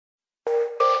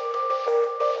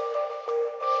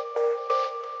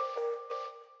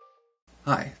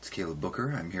Hi, it's Caleb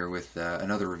Booker. I'm here with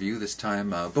another review, this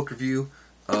time a book review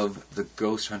of The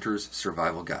Ghost Hunter's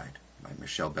Survival Guide by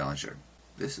Michelle Belanger.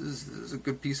 This is a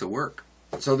good piece of work.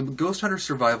 So the Ghost Hunter's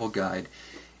Survival Guide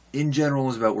in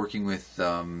general is about working with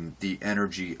the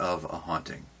energy of a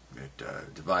haunting. It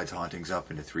divides hauntings up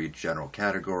into three general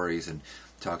categories and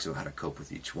talks about how to cope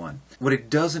with each one. What it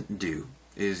doesn't do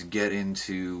is get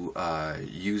into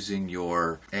using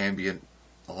your ambient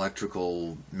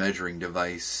electrical measuring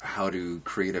device, how to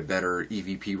create a better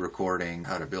EVP recording,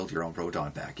 how to build your own proton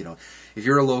pack. You know, if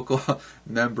you're a local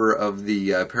member of the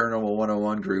Paranormal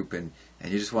 101 group and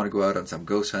you just want to go out on some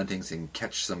ghost huntings and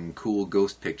catch some cool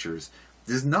ghost pictures,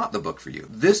 this is not the book for you.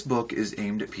 This book is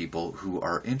aimed at people who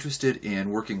are interested in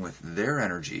working with their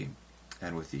energy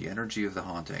and with the energy of the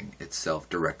haunting itself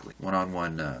directly.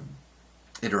 One-on-one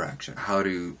interaction. How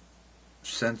to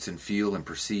sense and feel and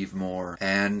perceive more,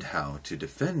 and how to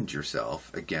defend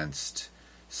yourself against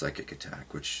psychic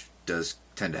attack, which does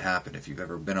tend to happen. If you've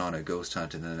ever been on a ghost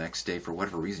hunt and then the next day, for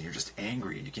whatever reason, you're just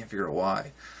angry and you can't figure out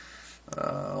why.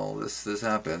 This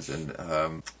happens, and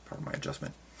pardon my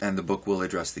adjustment. And the book will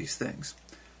address these things.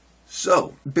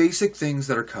 So, basic things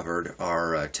that are covered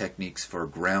are techniques for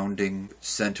grounding,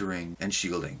 centering, and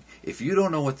shielding. If you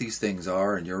don't know what these things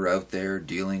are and you're out there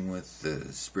dealing with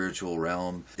the spiritual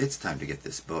realm, it's time to get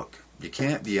this book. You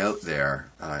can't be out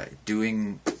there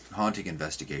doing haunting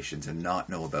investigations and not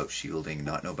know about shielding,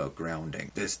 not know about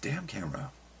grounding. This damn camera.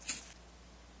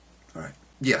 Alright.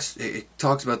 Yes, it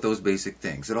talks about those basic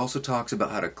things. It also talks about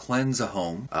how to cleanse a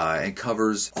home and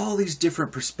covers all these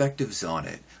different perspectives on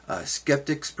it.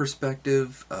 Skeptic's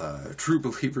perspective, true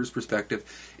believer's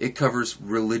perspective. It covers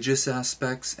religious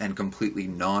aspects and completely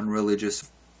non-religious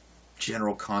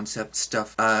general concept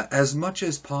stuff. As much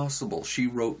as possible, she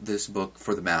wrote this book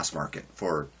for the mass market,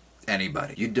 for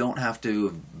anybody. You don't have to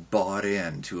have bought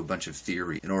into a bunch of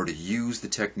theory in order to use the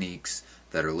techniques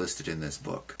that are listed in this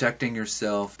book. Protecting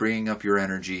yourself, bringing up your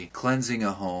energy, cleansing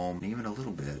a home, and even a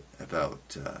little bit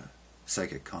about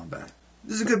psychic combat.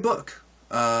 This is a good book.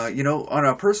 You know, on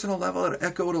a personal level, it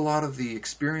echoed a lot of the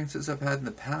experiences I've had in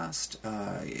the past.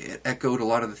 It echoed a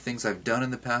lot of the things I've done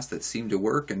in the past that seemed to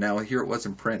work, and now here it was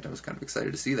in print. I was kind of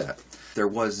excited to see that. There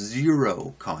was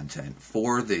zero content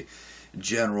for the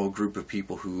general group of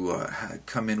people who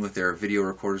come in with their video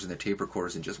recorders and their tape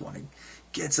recorders and just want to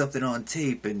get something on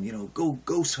tape and, you know, go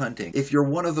ghost hunting. If you're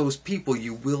one of those people,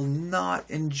 you will not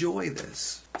enjoy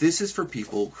this. This is for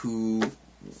people who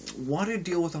want to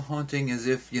deal with a haunting as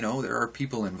if, you know, there are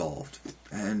people involved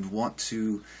and want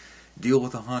to deal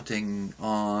with a haunting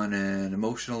on an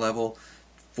emotional level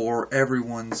for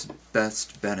everyone's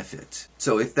best benefit.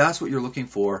 So if that's what you're looking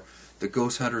for, the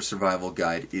Ghost Hunter Survival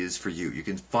Guide is for you. You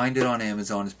can find it on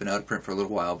Amazon. It's been out of print for a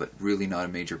little while, but really not a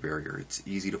major barrier. It's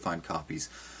easy to find copies.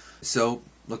 So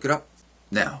look it up.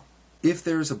 Now, if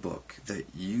there's a book that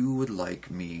you would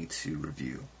like me to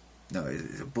review, now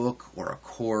a book or a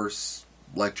course,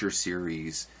 lecture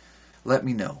series, let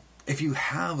me know. If you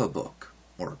have a book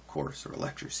or a course or a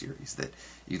lecture series that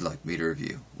you'd like me to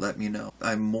review, let me know.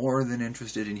 I'm more than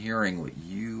interested in hearing what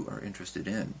you are interested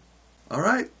in.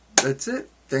 Alright, that's it.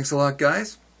 Thanks a lot,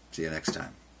 guys. See you next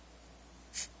time.